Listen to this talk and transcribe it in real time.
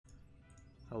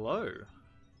Hello.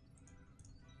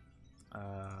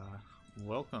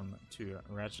 Welcome to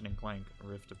Ratchet and Clank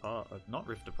Rift Apart. Not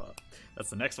Rift Apart. That's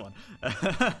the next one.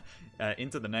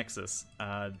 Into the Nexus.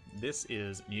 This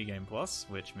is New Game Plus,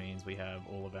 which means we have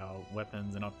all of our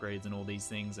weapons and upgrades and all these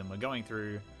things, and we're going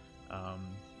through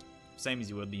same as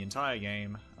you would the entire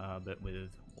game, but with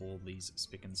all these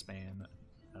spick and span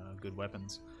good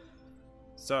weapons.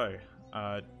 So,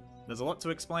 there's a lot to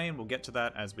explain. We'll get to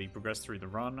that as we progress through the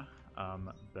run.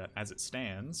 But as it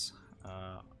stands,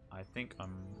 I think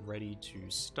I'm ready to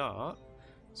start.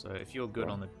 So if you're good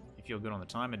on the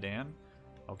timer, Dan,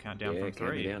 I'll count down from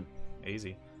 3. Down.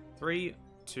 Easy. 3,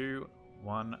 2,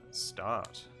 1,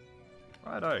 start.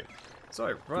 Righto.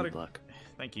 So Good luck.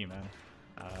 Thank you, man.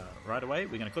 Right away,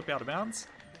 we're going to clip out of bounds.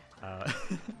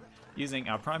 Using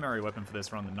our primary weapon for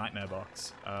this run, the Nightmare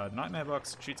Box. Nightmare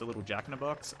Box shoots a little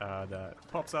jack-in-a-box that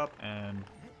pops up and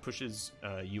pushes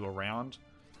you around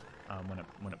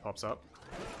when it pops up.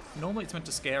 Normally it's meant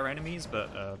to scare enemies,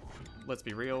 but let's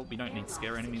be real, we don't need to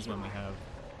scare enemies when we have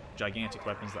gigantic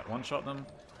weapons that one-shot them.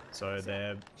 So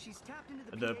the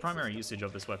primary usage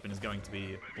of this weapon is going to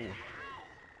be...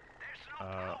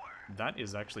 that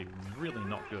is actually really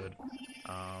not good.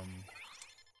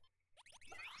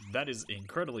 That is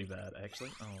incredibly bad,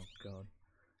 actually. Oh, God.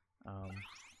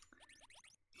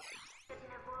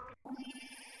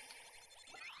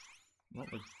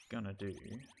 What we're gonna do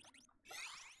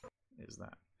is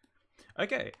that.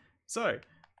 Okay, so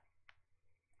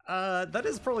that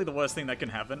is probably the worst thing that can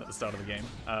happen at the start of the game,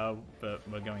 but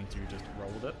we're going to just roll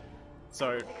with it.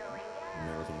 So,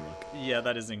 Marathon luck. yeah,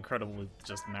 that is incredible,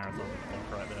 just marathon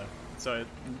luck right there. So,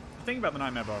 the thing about the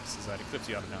Nightmare Box is that it clips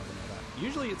you out of bounds and all that.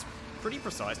 Usually it's pretty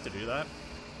precise to do that,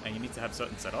 and you need to have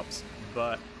certain setups,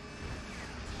 but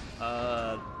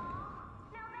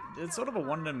it's sort of a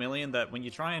 1 in a million that when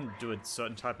you try and do a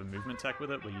certain type of movement tech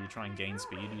with it, where you try and gain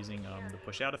speed using the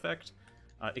push-out effect,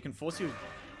 it can force you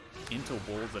into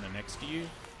balls that are next to you.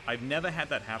 I've never had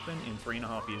that happen in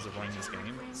 3.5 years of running this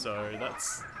game, so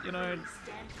that's, you know,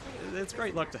 it's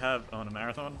great luck to have on a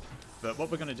marathon. But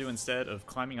what we're going to do instead of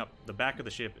climbing up the back of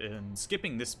the ship and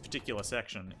skipping this particular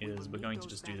section is we're going to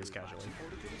just do this casually.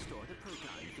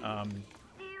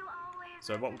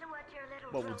 So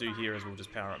what we'll do here is we'll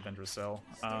just power up Vendra's cell.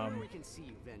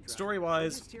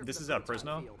 Story-wise, this is our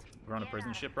prisoner. We're on a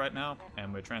prison ship right now,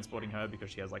 and we're transporting her because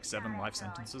she has like 7 life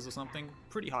sentences or something.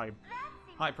 Pretty high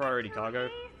priority cargo.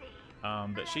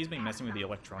 But she's been messing with the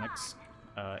electronics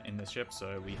in the ship,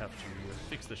 so we have to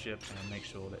fix the ship and make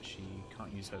sure that she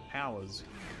can't use her powers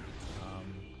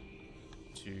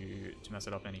to mess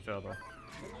it up any further.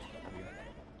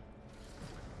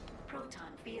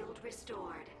 Proton field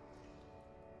restored.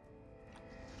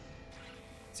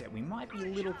 So yeah, we might be a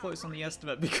little close on the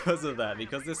estimate because of that,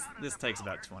 because this takes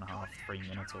about 2.5, 3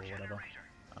 minutes or whatever.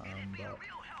 But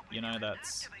you know,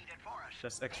 that's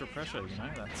just extra pressure. You know,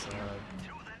 that's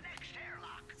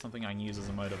something I can use as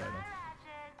a motivator.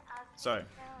 So,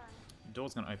 the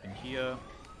door's going to open here, and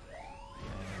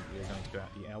we're going to go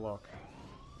out the airlock.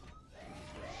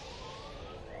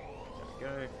 There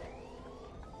we go.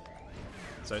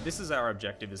 So this is our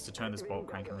objective, is to turn this bolt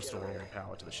crank and restore all the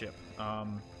power to the ship.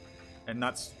 And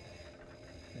that's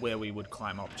where we would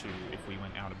climb up to if we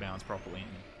went out of bounds properly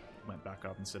and went back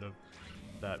up instead of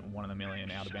that 1 in a million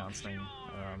out of bounds thing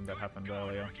that happened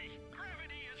earlier.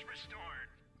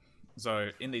 So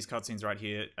in these cutscenes right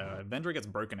here, Vendra gets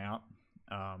broken out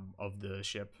of the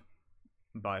ship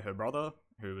by her brother,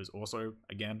 who is also,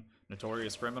 again,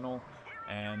 notorious criminal,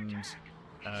 and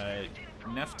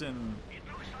Nefton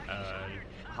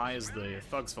hires the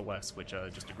Thugs for Less, which are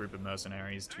just a group of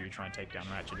mercenaries to try and take down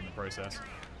Ratchet in the process.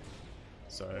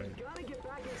 So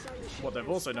what they've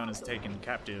also done is taken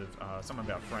captive some of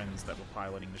our friends that were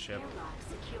piloting the ship,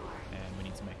 and we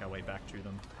need to make our way back to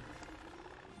them.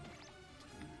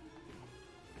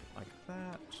 Like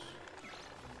that.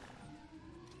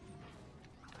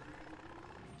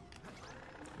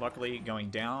 Luckily, going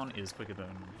down is quicker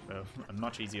than,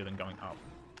 much easier than going up.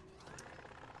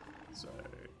 So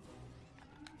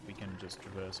we can just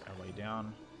traverse our way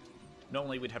down.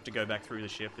 Normally we'd have to go back through the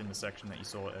ship in the section that you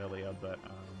saw earlier, but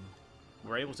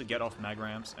we're able to get off mag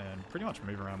ramps and pretty much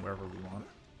move around wherever we want.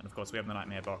 And of course we have the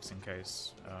Nightmare Box in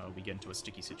case we get into a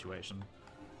sticky situation,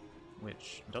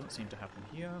 which doesn't seem to happen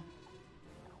here.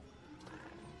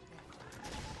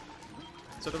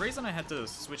 So the reason I had to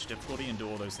switch difficulty and do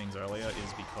all those things earlier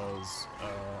is because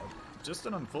just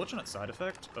an unfortunate side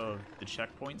effect of the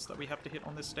checkpoints that we have to hit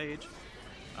on this stage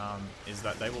is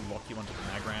that they will lock you onto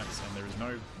the mag ramps, and there is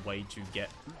no way to get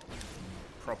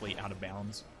properly out of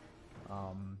bounds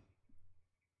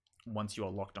once you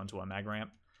are locked onto a mag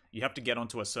ramp. you have to get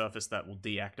onto a surface that will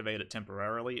deactivate it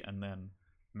temporarily and then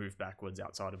move backwards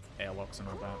outside of airlocks and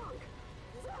all that.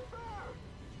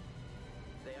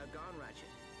 They are gone, Ratchet.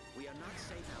 We are not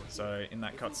safe out here. So in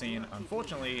that cutscene,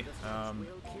 unfortunately,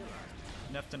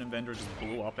 Nefton and Vendra just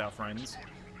blew up our friends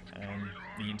and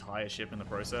the entire ship in the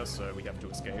process, so we have to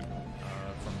escape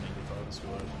from the foes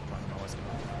who are trying to molest us.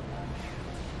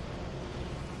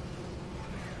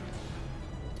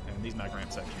 And these mag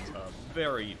ramp sections are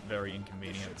very, very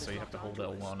inconvenient, so you have to hold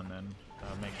L1 and then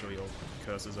make sure your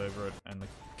cursor's over it, and the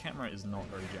camera is not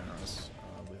very generous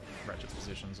with Ratchet's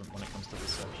positions when it comes to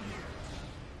this section.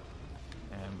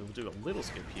 And we'll do a little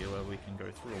skip here where we can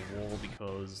go through a wall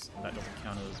because that doesn't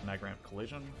count as mag ramp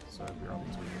collision, so we're able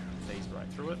to phase right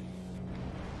through it.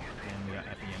 And we are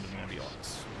at the end of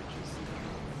Nebiox, which is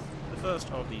the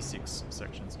first of these 6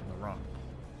 sections in the run.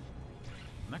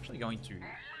 I'm actually going to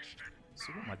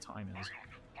see what my time is.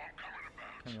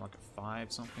 Maybe like a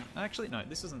 5 something. Actually, no,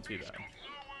 this isn't too bad.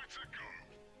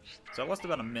 So I lost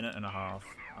about a minute and a half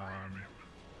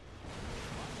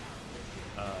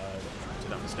to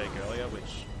that mistake earlier,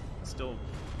 which still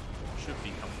should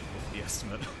be comfortable with the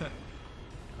estimate.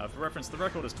 For reference, the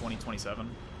record is 20:27,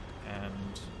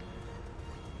 and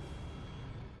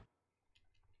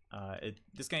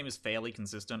this game is fairly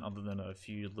consistent other than a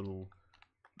few little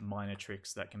minor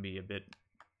tricks that can be a bit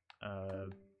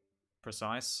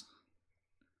precise.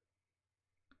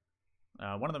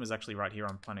 One of them is actually right here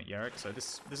on planet Yarrick, so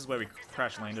this is where we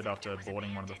crash landed after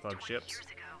boarding one of the thug ships.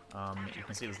 You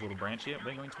can see this little branch here.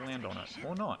 We're going to land on it,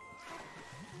 or not.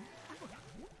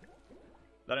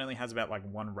 That only has about like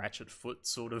 1 Ratchet foot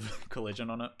sort of collision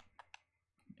on it,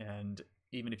 and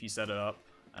even if you set it up,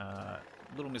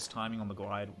 little mistiming on the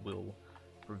glide will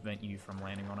prevent you from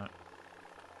landing on it.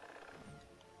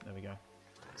 There we go.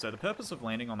 So the purpose of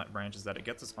landing on that branch is that it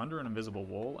gets us under an invisible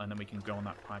wall, and then we can go on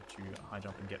that pipe to high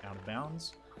jump and get out of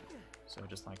bounds. So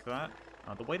just like that.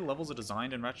 The way the levels are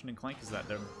designed in Ratchet and Clank is that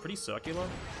they're pretty circular.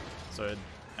 So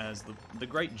as the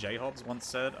great J-Hobbs once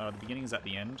said, the beginning is at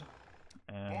the end.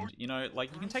 And, you know,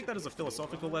 like, you can take that as a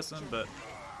philosophical lesson, but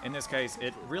in this case,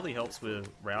 it really helps with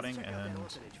routing and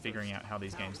figuring out how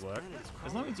these games work.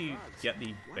 As long as you get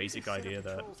the basic idea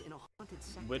that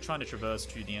we're trying to traverse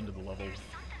to the end of the level,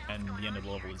 and the end of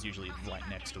the level is usually right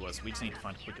next to us. We just need to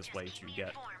find the quickest way to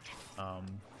get a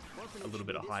little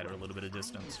bit of height or a little bit of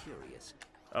distance.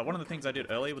 One of the things I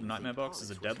did earlier with Nightmare Box is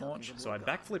a dead launch, so I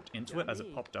backflipped into it as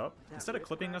it popped up. Instead of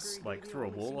clipping us like through a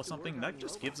wall or something, that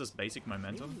just gives us basic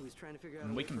momentum,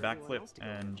 and we can backflip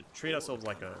and treat ourselves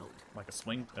like a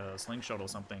slingshot or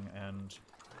something and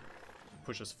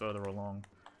push us further along.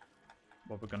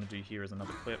 What we're going to do here is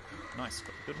another clip. Nice, got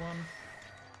a good one.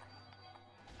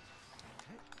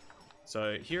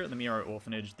 So here at the Miro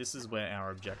Orphanage, this is where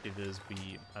our objective is.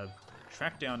 We have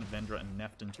tracked down Vendra and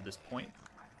Nefton to this point.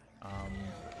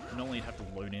 Normally you'd have to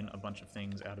load in a bunch of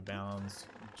things out of bounds,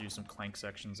 do some Clank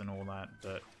sections and all that,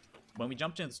 but when we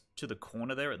jumped into the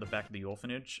corner there at the back of the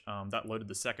orphanage, that loaded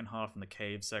the second half in the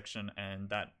cave section, and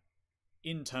that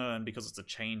in turn, because it's a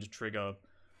chained trigger,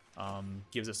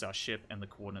 gives us our ship and the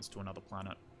coordinates to another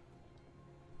planet.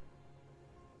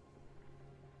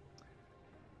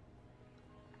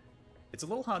 It's a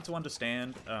little hard to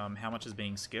understand how much is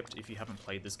being skipped if you haven't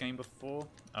played this game before.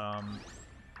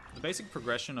 The basic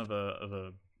progression of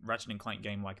a Ratchet and Clank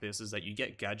game like this is that you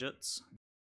get gadgets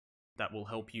that will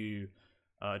help you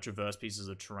traverse pieces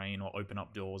of terrain or open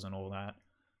up doors and all that.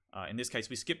 In this case,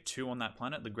 we skipped 2 on that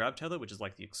planet. The grab tether, which is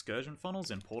like the excursion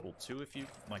funnels in Portal 2, if you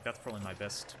like, that's probably my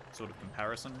best sort of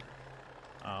comparison.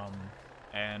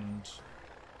 And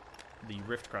the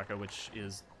rift cracker, which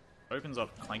opens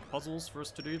up Clank puzzles for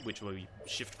us to do, which where we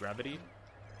shift gravity.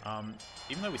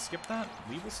 Even though we skipped that,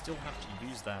 we will still have to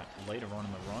use that later on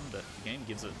in the run, but the game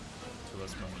gives it to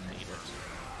us when we need it,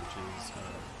 which is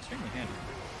extremely handy.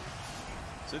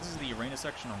 So this is the arena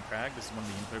section on Crag. This is one of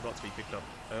the info bots we picked up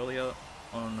earlier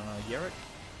on Yarrick,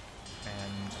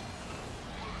 and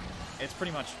it's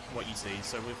pretty much what you see.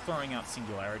 So we're throwing out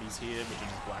singularities here, which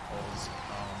are just black holes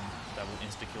that will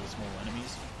insta-kill small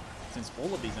enemies. Since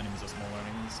all of these enemies are small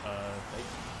enemies, they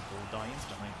will die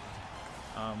instantly.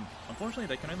 Unfortunately,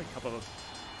 they can only cover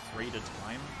 3 at a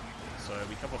time, so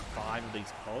we cover 5 of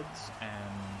these pods,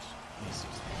 and we use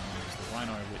the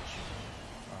Rhino, which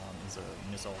is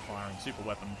a missile-firing super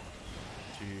weapon,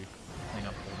 to clean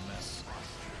up all the mess.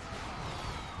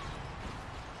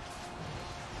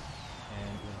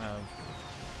 And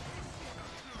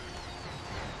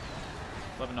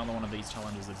we'll have another one of these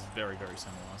challenges that's very, very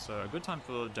similar, so a good time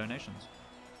for donations.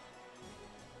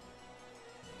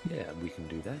 Yeah, we can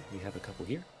do that. We have a couple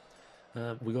here.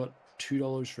 We got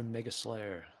 $2 from Mega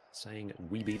Slayer saying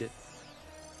we beat it.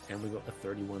 And we got a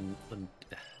 $31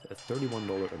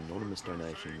 anonymous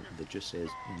donation that just says,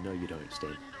 "No, you don't,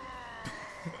 Steve."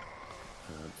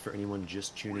 For anyone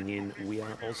just tuning in, we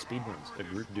are All Speedruns, a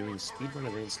group doing speedrun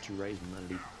events to raise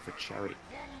money for charity.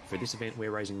 For this event,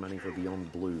 we're raising money for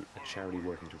Beyond Blue, a charity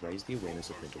working to raise the awareness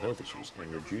of mental health issues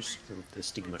and reduce the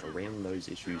stigma around those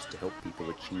issues to help people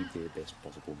achieve their best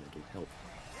possible mental health.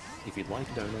 If you'd like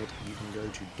to donate, you can go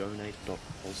to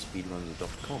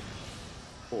donate.allspeedruns.com,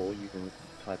 or you can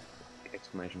type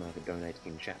 !donate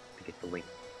in chat to get the link.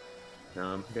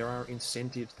 There are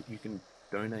incentives that you can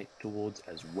donate towards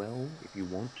as well. If you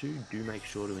want to, do make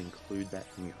sure to include that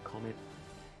in your comment.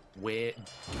 We're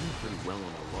doing pretty well on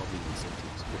a lot of these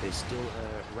incentives, but there's still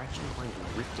a Ratchet & Clank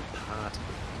Rift Apart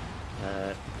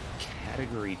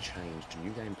category change to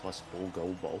New Game Plus All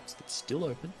Gold Vaults that's still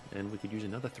open, and we could use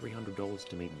another $300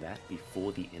 to meet that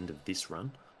before the end of this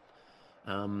run.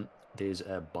 There's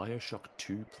a Bioshock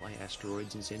 2 Play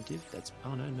Asteroids incentive. That's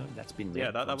that's been met.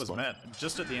 Yeah, that was met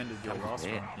just at the end of your last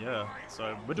one. Yeah,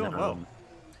 so we're doing well.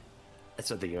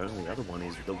 So the only other one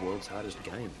is the world's hardest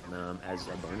game as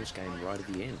a bonus game right at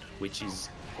the end, which is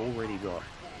already got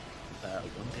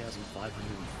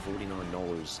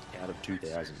 $1,549 out of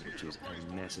 2,000, which is a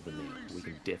massive amount. We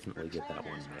can definitely get that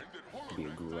one met. It'd be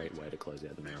a great way to close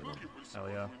out the marathon. Hell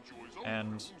yeah.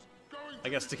 And I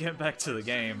guess to get back to the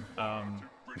game,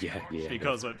 yeah.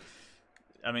 Because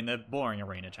I mean, they're boring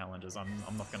arena challenges. I'm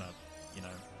not gonna,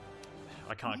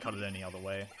 I can't cut it any other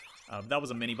way. That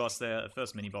was a mini boss there. The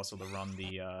first mini boss of the run,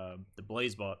 the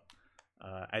Blaze bot.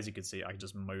 As you can see, I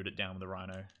just mowed it down with the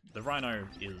Rhino. The Rhino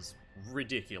is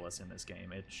ridiculous in this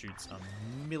game. It shoots a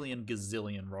million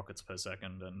gazillion rockets per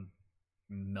second and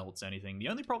melts anything. The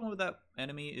only problem with that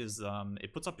enemy is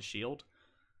it puts up a shield,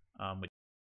 which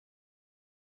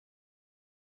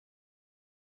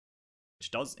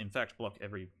does in fact block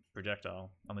every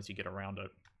projectile unless you get around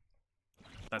it.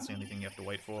 That's the only thing you have to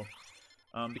wait for.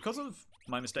 Because of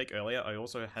my mistake earlier, I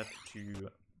also had to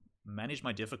manage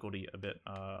my difficulty a bit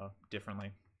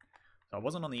differently. So I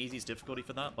wasn't on the easiest difficulty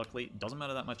for that. Luckily, it doesn't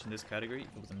matter that much in this category.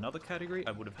 If it was another category,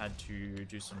 I would have had to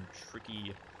do some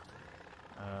tricky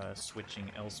switching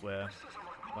elsewhere.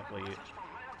 Luckily,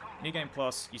 New Game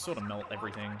Plus, you sort of melt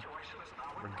everything,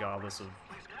 regardless of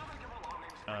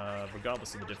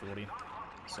the difficulty.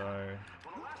 So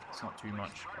it's not too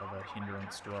much of a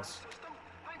hindrance to us.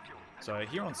 So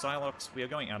here on Silox, we are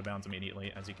going out of bounds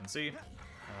immediately, as you can see.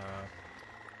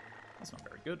 That's not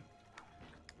very good.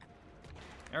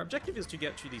 Our objective is to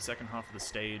get to the second half of the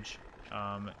stage.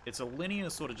 It's a linear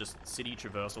sort of just city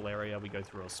traversal area. We go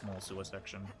through a small sewer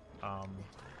section.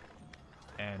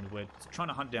 And we're trying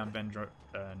to hunt down Vendra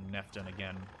and Nefton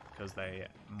again, because they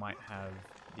might have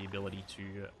the ability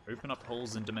to open up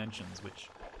holes in dimensions, which,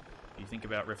 if you think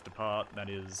about Rift Apart, that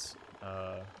is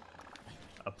a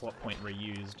plot point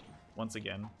reused once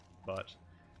again. But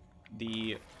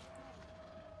there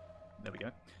we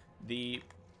go. The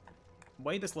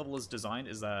way this level is designed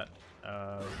is that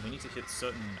we need to hit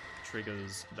certain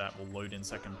triggers that will load in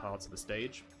second parts of the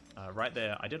stage. Right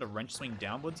there, I did a wrench swing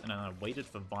downwards and then I waited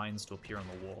for vines to appear on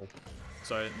the wall.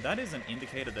 So that is an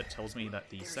indicator that tells me that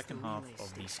the second half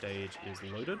of the stage is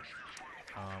loaded.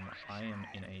 I am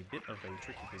in a bit of a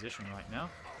tricky position right now.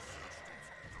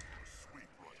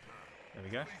 There we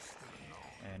go.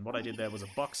 And what I did there was a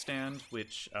box stand,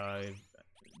 which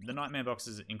the Nightmare box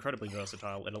is incredibly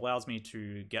versatile. It allows me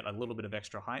to get a little bit of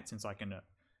extra height since I can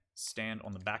stand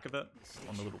on the back of it,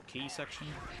 on the little key section,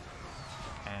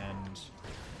 and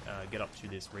get up to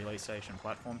this relay station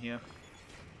platform here.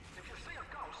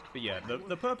 But yeah,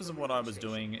 the purpose of what I was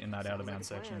doing in that out-of-bounds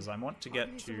section is I want to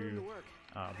get to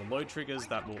the load triggers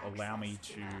that will allow me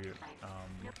to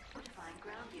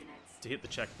hit the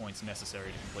checkpoints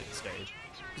necessary to complete the stage.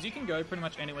 Because you can go pretty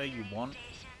much anywhere you want,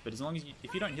 but as long as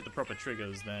if you don't hit the proper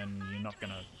triggers, then you're not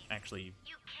going to actually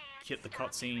hit the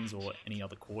cutscenes or any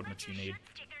other coordinates you need.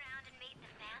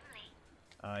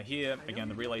 Here, again,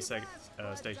 the relay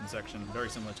station section, very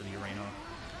similar to the arena,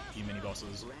 a few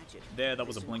mini-bosses. There, that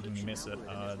was a blink and you miss it.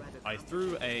 I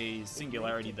threw a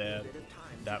singularity there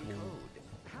that will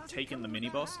take in the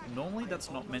mini-boss. Normally that's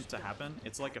not meant to happen.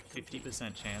 It's like a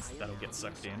 50% chance that it'll get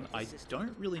sucked in. I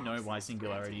don't really know why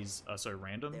singularities are so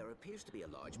random,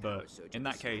 but in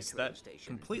that case, that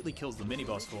completely kills the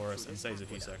mini-boss for us and saves a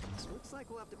few seconds.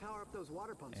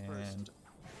 And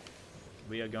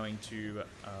we are going to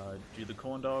do the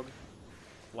corn dog,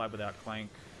 fly without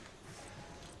Clank.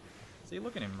 See,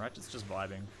 look at him, Ratchet's just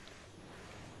vibing.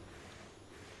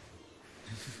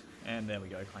 And there we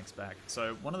go, Clank's back.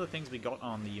 So one of the things we got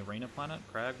on the arena planet,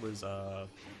 Crag, was the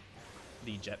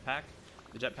jetpack.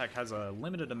 The jetpack has a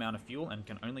limited amount of fuel and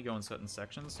can only go in certain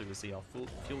sections, so we'll see our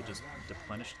fuel just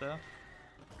replenished there.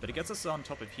 But it gets us on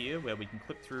top of here, where we can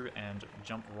clip through and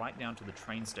jump right down to the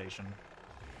train station.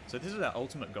 So this is our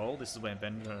ultimate goal. This is where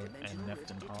Vendor and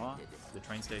Nefton are, the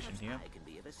train station here.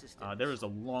 There is a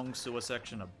long sewer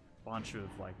section, a bunch of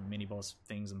like mini-boss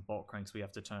things and bolt cranks we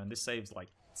have to turn. This saves like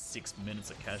 6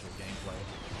 minutes of casual gameplay.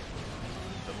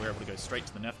 But we're able to go straight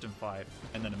to the Nefton fight,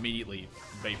 and then immediately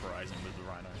vaporize him with the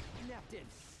Rhino. Nefton,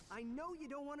 I know you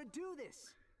don't want to do this.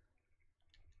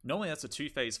 Normally that's a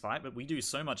 2-phase fight, but we do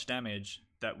so much damage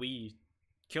that we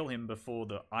kill him before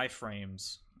the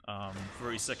iframes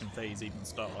for his second phase even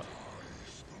start.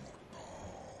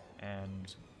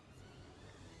 And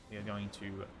we are going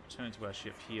to turn to our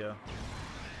ship here.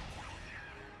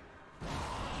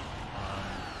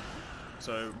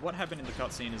 So what happened in the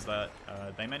cutscene is that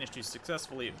they managed to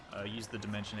successfully use the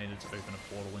Dimensionator to open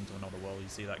a portal into another world. You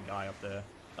see that guy up there.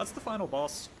 That's the final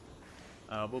boss.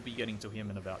 We'll be getting to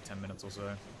him in about 10 minutes or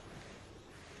so.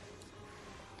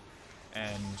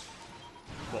 And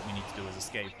what we need to do is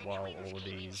escape while all of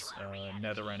these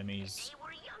nether enemies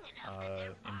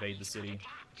invade the city.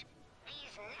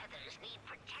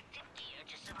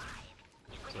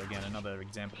 So again, another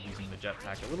example of using the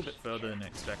jetpack a little bit further than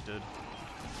expected.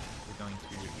 We're going to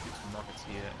shoot some rockets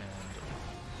here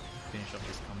and finish off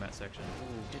this combat section.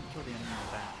 Ooh, didn't kill the enemy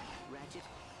with that. Ratchet,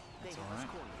 That's they alright. have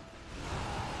us cornered.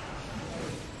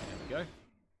 There we go.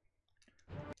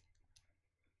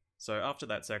 So after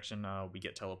that section, we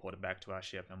get teleported back to our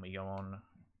ship and we go on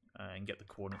and get the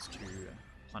coordinates to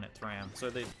Planet Thram. So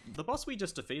the boss we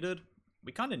just defeated,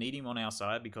 we kind of need him on our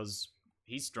side because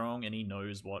he's strong and he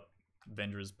knows what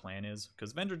Vendra's plan is.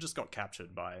 Because Vendra just got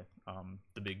captured by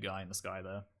the big guy in the sky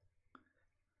there.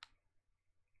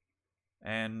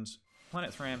 And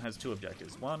Planet Thram has 2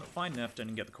 objectives. 1, find Nefton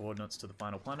and get the coordinates to the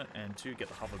final planet, and 2, get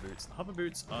the hover boots. The hover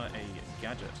boots are a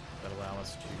gadget that allow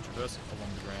us to traverse along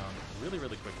the ground really,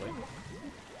 really quickly.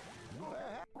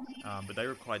 But they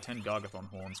require 10 Gargathon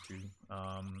horns to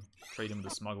trade him with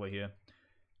the smuggler here.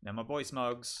 Now my boy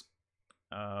Smugs,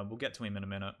 we'll get to him in a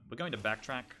minute. We're going to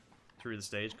backtrack through the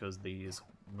stage because these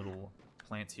little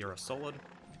plants here are solid.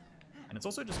 And it's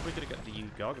also just quicker to get the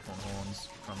Gargathon horns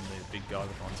from the big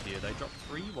Gargathons here. They drop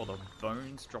 3 while the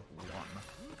bones drop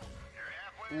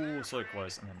 1. Ooh, so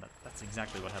close. And then that's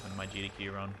exactly what happened in my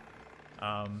GDQ run.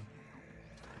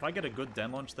 If I get a good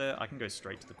den launch there, I can go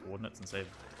straight to the coordinates and save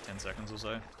 10 seconds or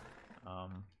so.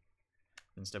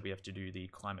 Instead we have to do the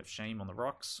Climb of Shame on the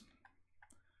rocks.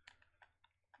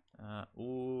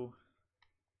 Ooh.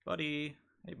 Buddy.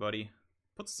 Hey buddy.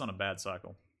 Puts us on a bad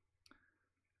cycle.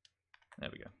 There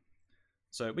we go.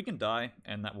 So we can die,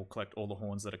 and that will collect all the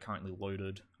horns that are currently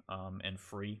loaded and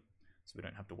free, so we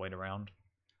don't have to wait around.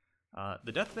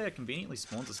 The death there conveniently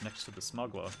spawns us next to the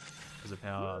smuggler, because of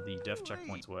how the death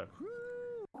checkpoints work.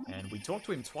 And we talk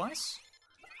to him twice,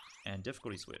 and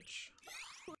difficulty switch.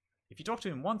 If you talk to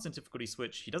him once in difficulty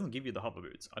switch, he doesn't give you the hover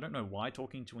boots. I don't know why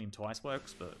talking to him twice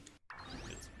works, but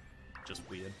it's just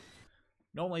weird.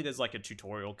 Normally there's like a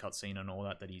tutorial cutscene and all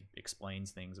that he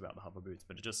explains things about the hover boots,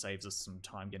 but it just saves us some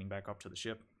time getting back up to the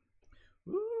ship.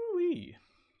 Woo-wee!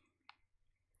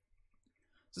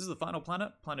 This is the final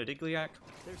planet, Planet Igliak.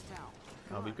 There's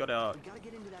Tau. We've got our... We gotta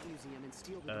get into that museum and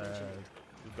steal the Dimensionator.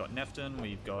 We've got Nefton,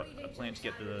 we've got a plan to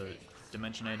get the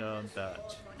Dimensionator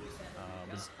that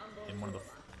was in one of the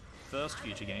first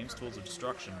future games, Tools of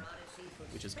Destruction,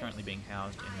 which is currently being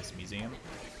housed in this museum.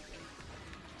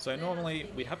 So normally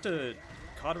we'd have to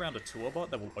cart around a tour bot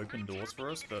that will open doors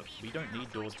for us, but we don't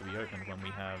need doors to be opened when we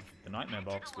have the Nightmare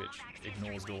Box, which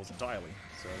ignores doors entirely.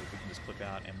 So we can just clip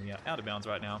out, and we are out of bounds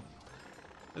right now.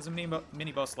 There's a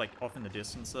mini-boss like off in the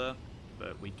distance there,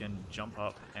 but we can jump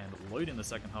up and load in the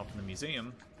second half of the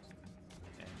museum,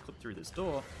 and clip through this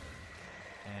door,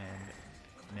 and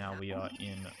now we are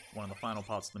in one of the final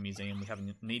parts of the museum. We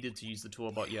haven't needed to use the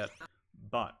tour bot yet,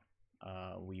 but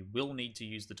we will need to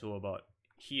use the tour bot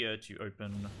here to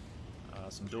open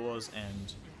some doors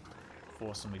and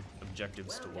force some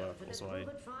objectives to work. Also, I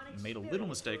made a little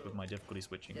mistake with my difficulty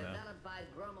switching there,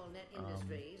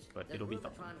 but it'll be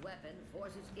fine.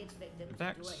 In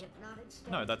fact,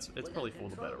 no, it's probably for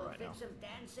the better right now.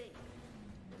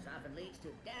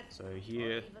 So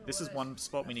here, this is one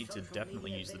spot we need to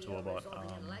definitely use the tour bot,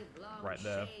 right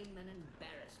there,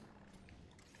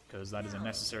 because that is a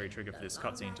necessary trigger for this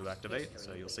cutscene to activate.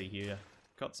 So you'll see here,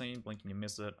 cutscene, blink and you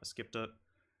miss it, I skipped it.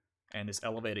 And this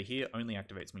elevator here only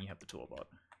activates when you have the tour bot.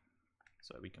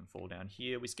 So we can fall down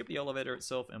here. We skip the elevator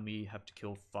itself and we have to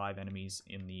kill 5 enemies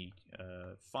in the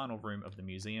final room of the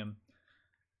museum.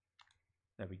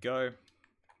 There we go.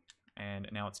 And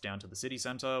now it's down to the city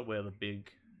center where the big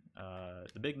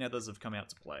the big nethers have come out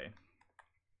to play.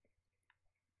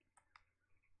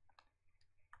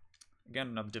 Again,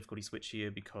 another difficulty switch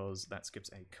here because that skips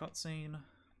a cutscene.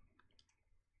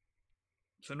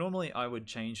 So normally I would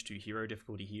change to hero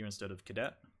difficulty here instead of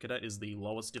cadet. Cadet is the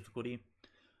lowest difficulty.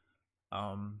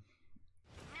 And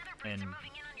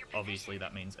obviously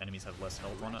that means enemies have less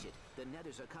health on it.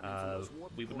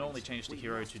 We would normally change to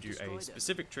hero to do a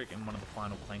specific trick in one of the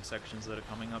final Clank sections that are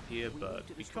coming up here, but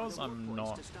because I'm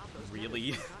not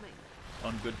really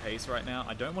on good pace right now,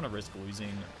 I don't want to risk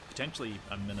losing potentially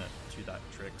a minute to that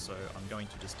trick, so I'm going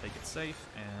to just take it safe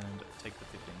and take the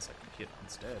 15-second hit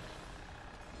instead.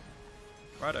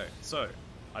 Righto, so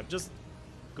I've just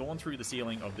gone through the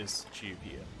ceiling of this tube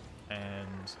here,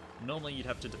 and normally you'd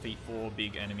have to defeat 4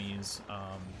 big enemies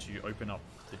to open up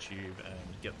the tube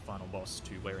and get the final boss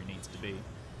to where he needs to be.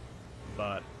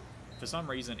 But for some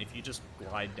reason, if you just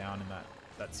glide down in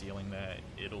that ceiling there,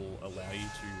 it'll allow you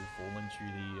to fall into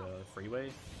the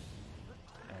freeway.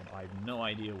 And I have no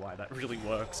idea why that really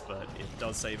works, but it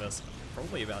does save us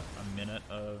probably about a minute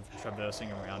of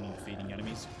traversing around and defeating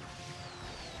enemies.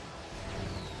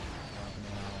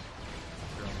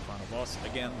 Boss.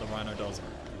 Again, the Rhino does a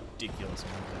ridiculous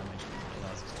amount of damage and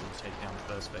allows us to take down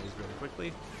the first phase really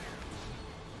quickly.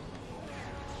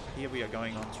 Here we are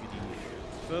going on to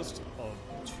the first of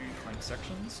 2 Clank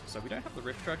sections. So we don't have the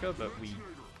rift tracker, but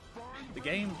the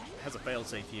game has a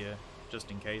failsafe here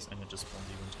just in case, and it just spawns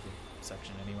you into the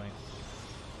section anyway.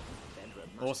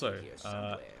 Also,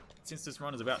 since this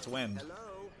run is about to end,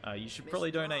 you should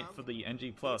probably donate for the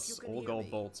NG Plus All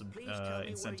Gold Bolts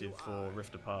incentive for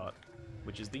Rift Apart,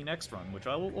 which is the next run, which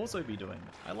I will also be doing.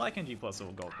 I like NG Plus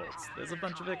All Gold Bolts. There's a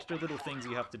bunch of extra little things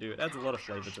you have to do. It adds a lot of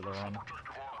flavor to the run.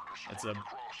 It's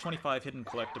 25 hidden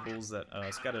collectibles that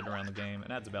are scattered around the game,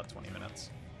 and adds about 20 minutes.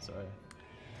 So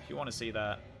if you want to see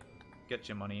that, get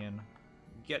your money in,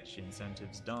 get your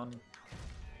incentives done.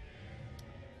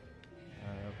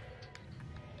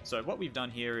 So what we've done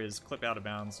here is clip out of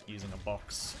bounds using a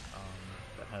box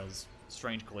that has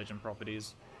strange collision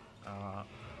properties.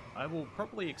 I will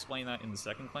probably explain that in the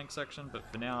second Clank section, but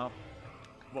for now,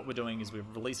 what we're doing is we're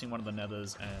releasing one of the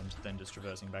nethers and then just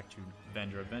traversing back to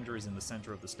Vendra. Vendra is in the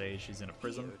center of the stage, she's in a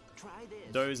prison.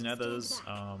 Those nethers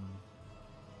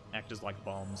act as like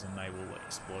bombs and they will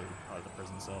explode part of the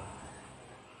prison cell.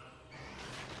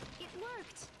 It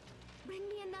worked! Bring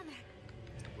me another.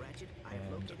 Ratchet,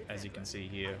 And as you can see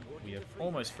here, we have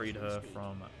almost freed her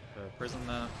from her prison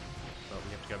there, but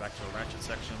we have to go back to a Ratchet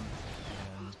section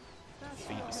and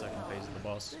defeat the second phase of the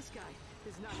boss. This guy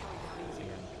is not going down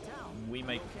easy. We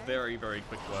make very, very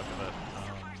quick work of it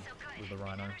with the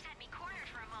Rhino.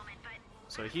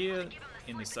 So here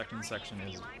in the second section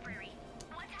is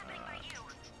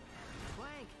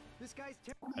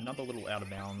another little out of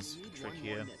bounds trick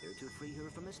here.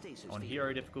 On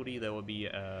hero difficulty there will be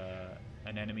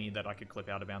an enemy that I could clip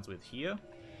out of bounds with here,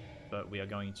 but we are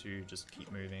going to just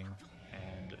keep moving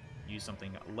and use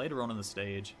something later on in the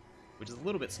stage, which is a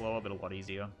little bit slower but a lot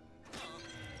easier.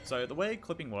 So the way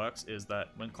clipping works is that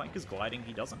when Clank is gliding,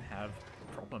 he doesn't have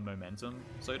proper momentum,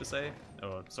 so to say,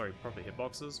 or sorry, proper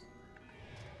hitboxes.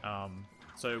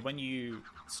 So when you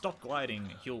stop gliding,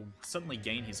 he'll suddenly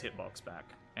gain his hitbox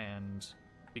back, and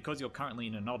because you're currently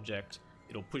in an object,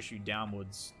 it'll push you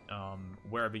downwards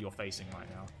wherever you're facing right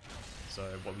now. So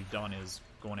what we've done is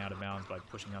gone out of bounds by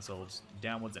pushing ourselves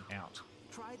downwards and out,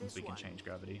 since we can change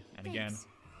gravity. And again,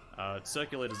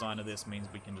 circular design of this means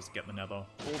we can just get the nether,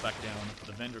 fall back down.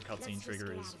 The Vendra cutscene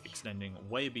trigger is extending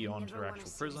way beyond her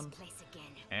actual prison,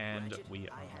 and we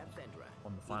are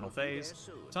on the final phase.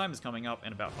 Time is coming up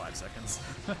in about 5 seconds.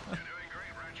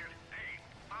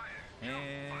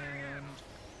 And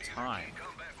time.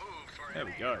 There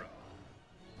we go.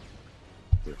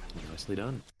 Nicely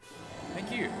done.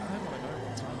 Thank you. I want to know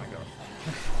what time I got.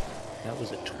 That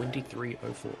was at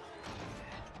 23:04.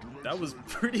 That was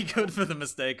pretty good for the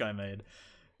mistake I made.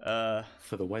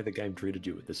 For the way the game treated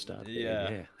you at the start.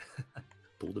 Yeah.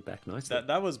 Pulled it back nicely.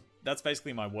 That's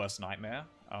basically my worst nightmare.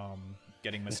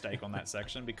 Getting mistake on that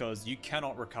section, because you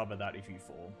cannot recover that if you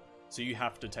fall. So you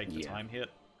have to take the time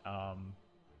hit.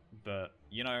 But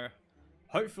you know,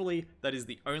 hopefully that is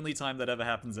the only time that ever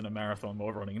happens in a marathon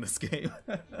while running this game.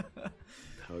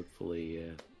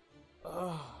 Hopefully,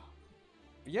 yeah.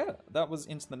 Yeah, that was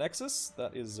Into the Nexus.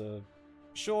 That is a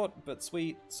short but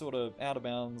sweet, sort of out of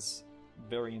bounds,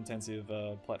 very intensive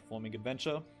platforming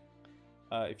adventure.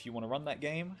 If you want to run that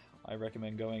game, I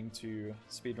recommend going to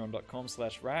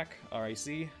speedrun.com/rac,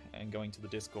 RAC, and going to the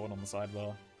Discord on the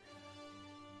sidebar.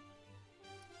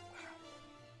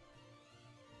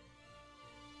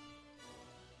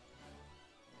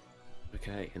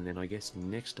 Okay, and then I guess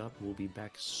next up we'll be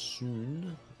back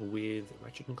soon with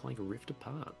Ratchet and Clank Rift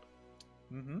Apart.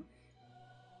 Mm-hmm.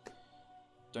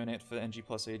 Donate for NG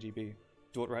plus AGB.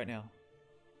 Do it right now.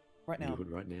 Right now. Do it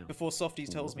right now. Before Softy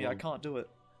tells me I can't do it.